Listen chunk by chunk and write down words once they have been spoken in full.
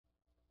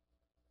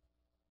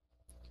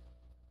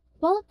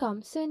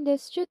Welcome! So in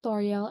this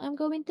tutorial, I'm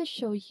going to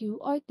show you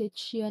or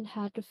teach you on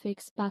how to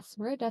fix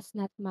password does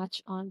not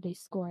match on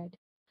Discord.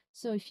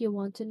 So if you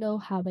want to know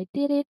how I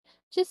did it,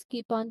 just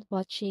keep on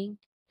watching.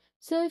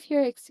 So if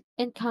you're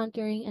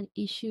encountering an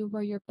issue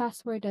where your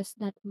password does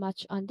not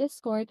match on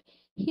Discord,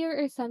 here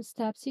are some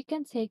steps you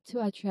can take to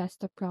address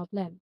the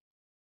problem.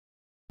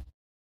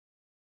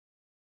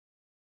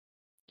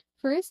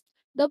 First,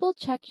 double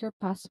check your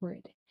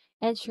password.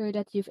 Ensure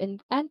that you've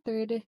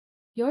entered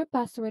your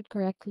password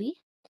correctly,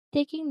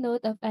 taking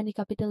note of any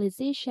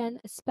capitalization,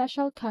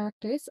 special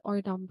characters,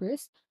 or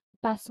numbers.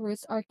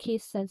 Passwords are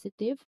case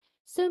sensitive,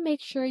 so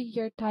make sure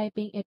you're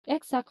typing it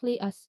exactly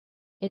as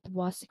it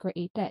was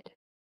created.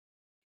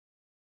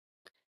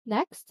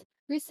 Next,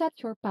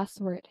 reset your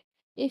password.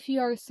 If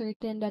you are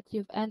certain that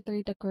you've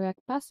entered the correct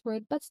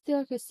password but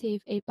still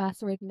receive a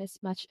password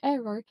mismatch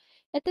error,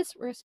 it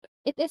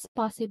is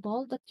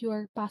possible that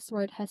your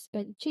password has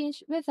been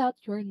changed without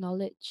your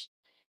knowledge.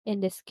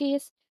 In this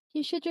case,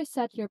 you should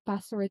reset your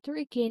password to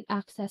regain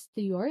access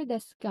to your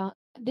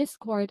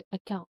Discord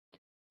account.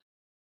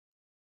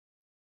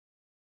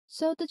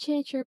 So to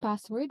change your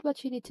password,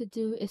 what you need to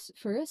do is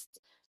first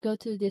go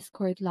to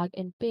Discord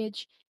login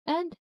page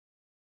and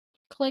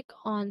click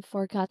on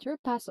Forgot Your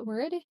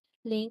Password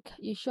link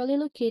usually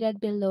located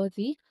below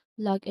the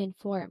login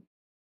form.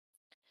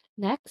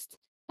 Next,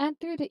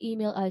 enter the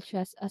email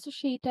address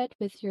associated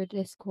with your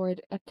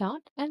Discord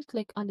account and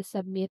click on the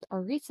Submit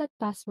or Reset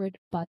Password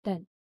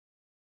button.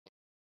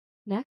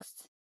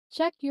 Next,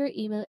 check your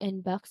email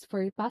inbox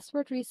for your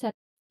password reset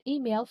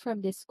email from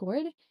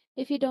Discord.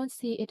 If you don't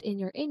see it in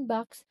your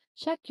inbox,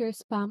 check your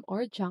spam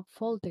or junk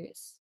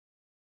folders.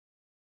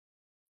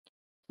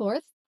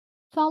 Fourth,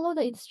 follow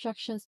the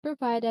instructions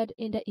provided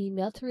in the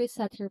email to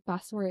reset your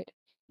password.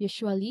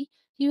 Usually,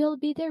 you will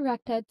be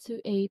directed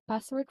to a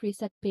password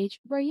reset page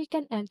where you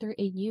can enter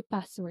a new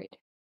password.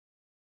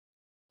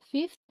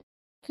 Fifth,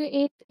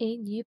 create a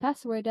new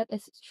password that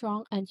is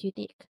strong and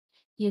unique.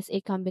 Use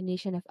a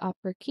combination of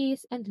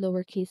uppercase and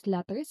lowercase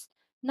letters,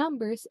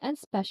 numbers, and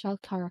special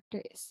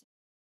characters.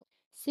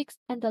 Sixth,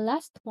 and the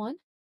last one,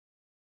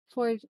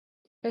 for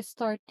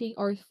restarting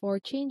or for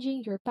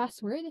changing your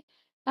password.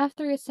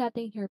 After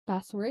resetting your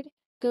password,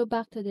 go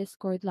back to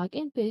Discord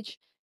login page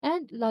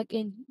and log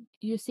in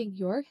using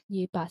your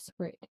new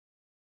password.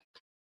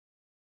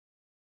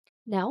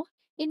 Now,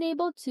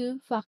 enable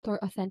two-factor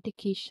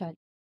authentication.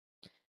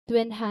 To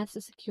enhance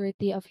the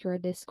security of your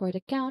Discord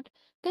account,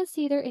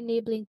 consider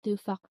enabling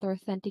two-factor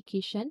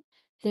authentication.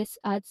 This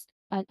adds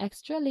an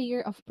extra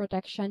layer of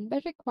protection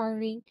by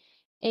requiring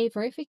a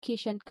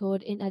verification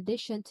code in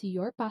addition to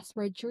your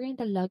password during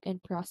the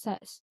login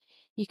process.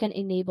 You can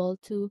enable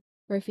two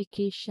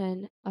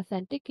verification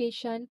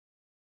authentication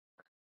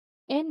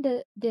in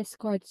the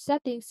Discord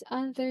settings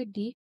under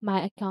the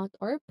My Account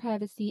or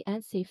Privacy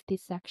and Safety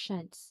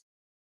sections.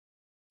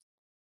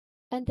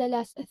 And the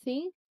last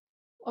thing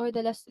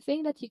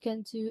that you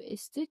can do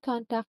is to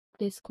contact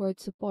Discord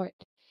support.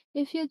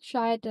 If you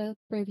tried the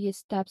previous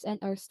steps and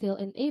are still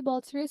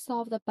unable to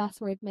resolve the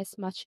password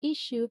mismatch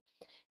issue,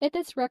 it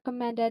is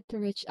recommended to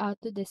reach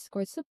out to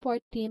Discord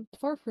support team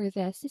for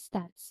further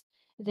assistance.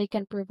 They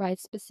can provide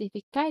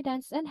specific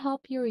guidance and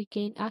help you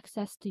regain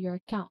access to your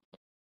account.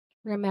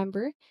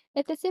 Remember,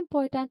 it is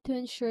important to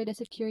ensure the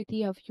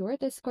security of your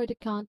Discord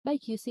account by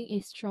using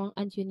a strong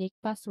and unique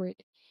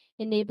password,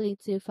 enabling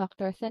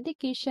two-factor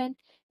authentication,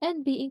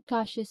 and being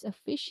cautious of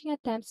phishing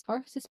attempts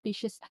or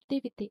suspicious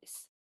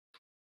activities.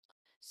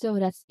 So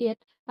that's it.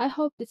 I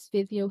hope this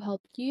video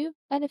helped you,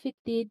 and if it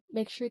did,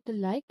 make sure to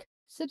like,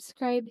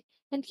 subscribe,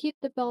 and hit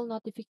the bell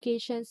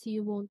notification so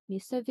you won't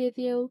miss a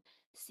video.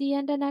 See you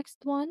in the next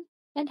one,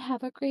 and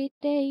have a great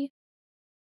day!